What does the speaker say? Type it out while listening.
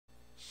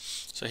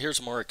So here's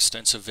a more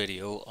extensive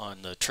video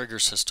on the trigger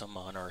system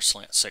on our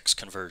Slant 6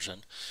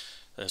 conversion.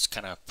 This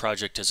kind of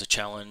project is a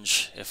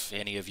challenge if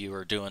any of you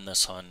are doing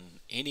this on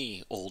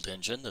any old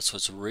engine. This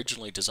was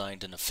originally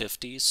designed in the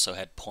 50s, so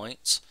had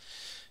points,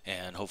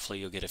 and hopefully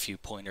you'll get a few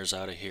pointers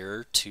out of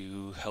here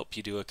to help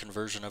you do a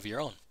conversion of your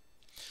own.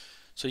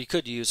 So you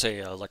could use a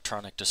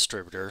electronic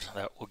distributor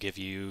that will give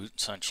you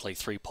essentially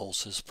 3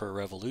 pulses per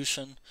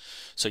revolution.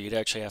 So you'd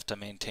actually have to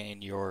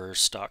maintain your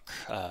stock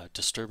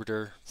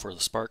distributor for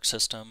the spark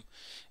system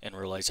and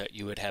realize that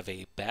you would have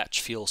a batch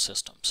fuel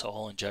system, so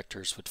all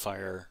injectors would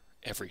fire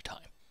every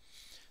time.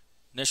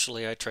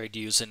 Initially I tried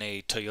using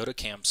a Toyota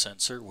cam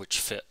sensor, which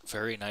fit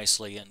very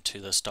nicely into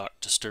the stock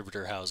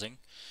distributor housing.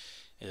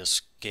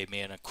 This gave me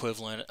an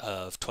equivalent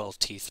of 12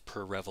 teeth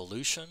per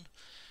revolution.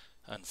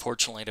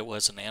 Unfortunately, it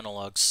was an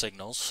analog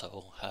signal,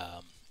 so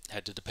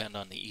had to depend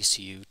on the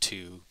ECU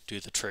to do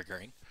the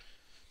triggering.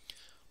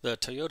 The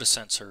Toyota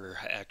sensor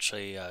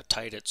actually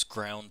tied its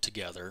ground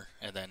together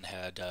and then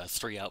had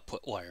 3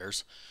 output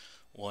wires,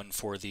 one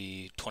for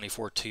the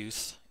 24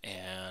 tooth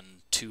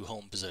and 2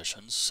 home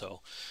positions,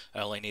 so I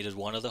only needed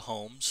one of the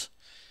homes.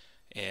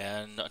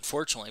 And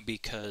unfortunately,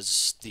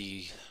 because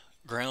the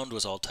ground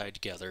was all tied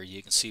together,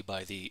 you can see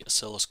by the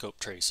oscilloscope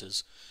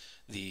traces,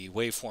 the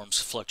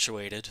waveforms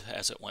fluctuated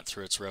as it went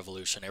through its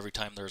revolution. Every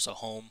time there's a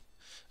home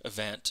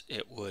event,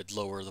 it would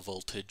lower the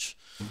voltage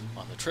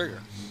on the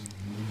trigger.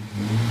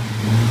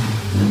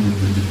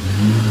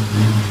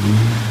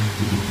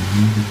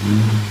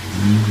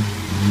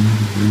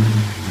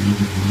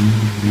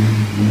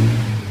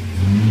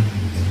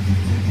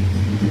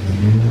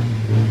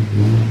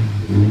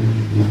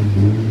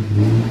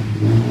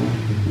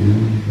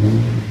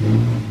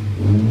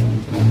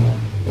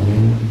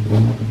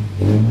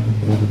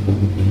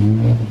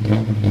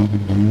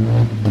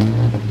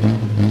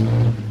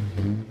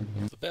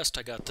 The best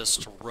I got this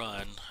to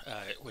run,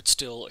 it would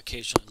still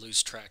occasionally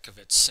lose track of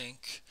its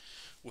sync,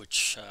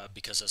 which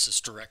because this is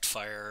direct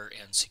fire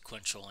and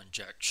sequential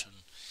injection,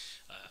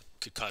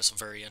 could cause some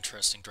very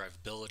interesting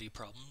drivability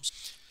problems.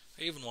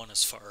 I even went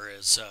as far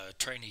as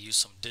trying to use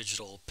some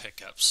digital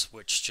pickups,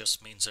 which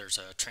just means there's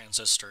a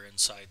transistor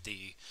inside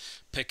the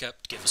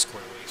pickup to give a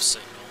square wave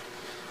signal,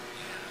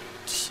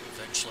 and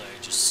eventually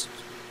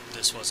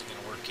this wasn't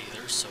going to work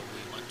either, so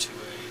we went to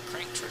a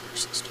crank trigger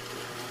system.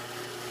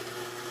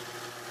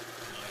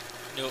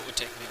 I knew it would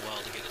take me a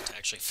while to get it to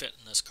actually fit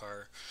in this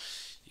car.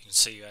 You can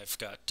see I've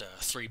got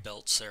 3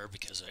 belts there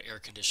because of air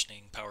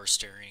conditioning, power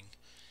steering.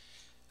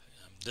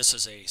 This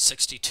is a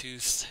 60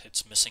 tooth,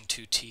 it's missing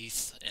 2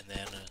 teeth, and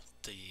then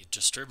the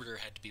distributor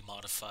had to be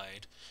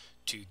modified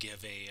to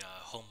give a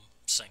home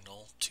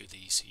signal to the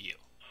ECU.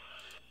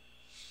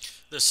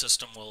 This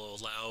system will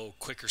allow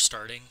quicker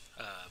starting.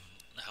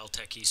 The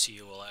Haltech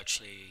ECU will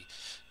actually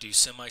do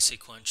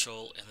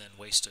semi-sequential and then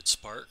wasted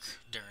spark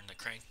during the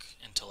crank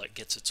until it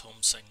gets its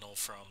home signal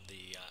from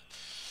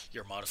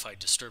your modified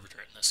distributor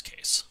in this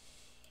case.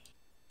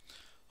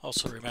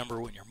 Also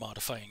remember when you're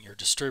modifying your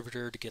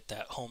distributor to get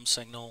that home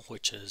signal,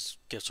 which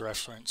gives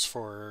reference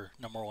for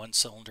number 1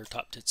 cylinder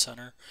top dead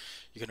center,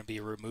 you're going to be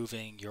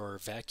removing your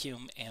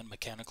vacuum and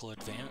mechanical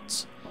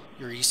advance.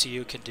 Your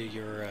ECU can do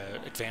your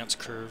advance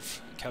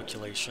curve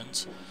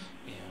calculations,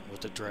 and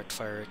with the direct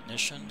fire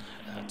ignition,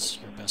 that's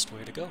your best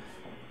way to go.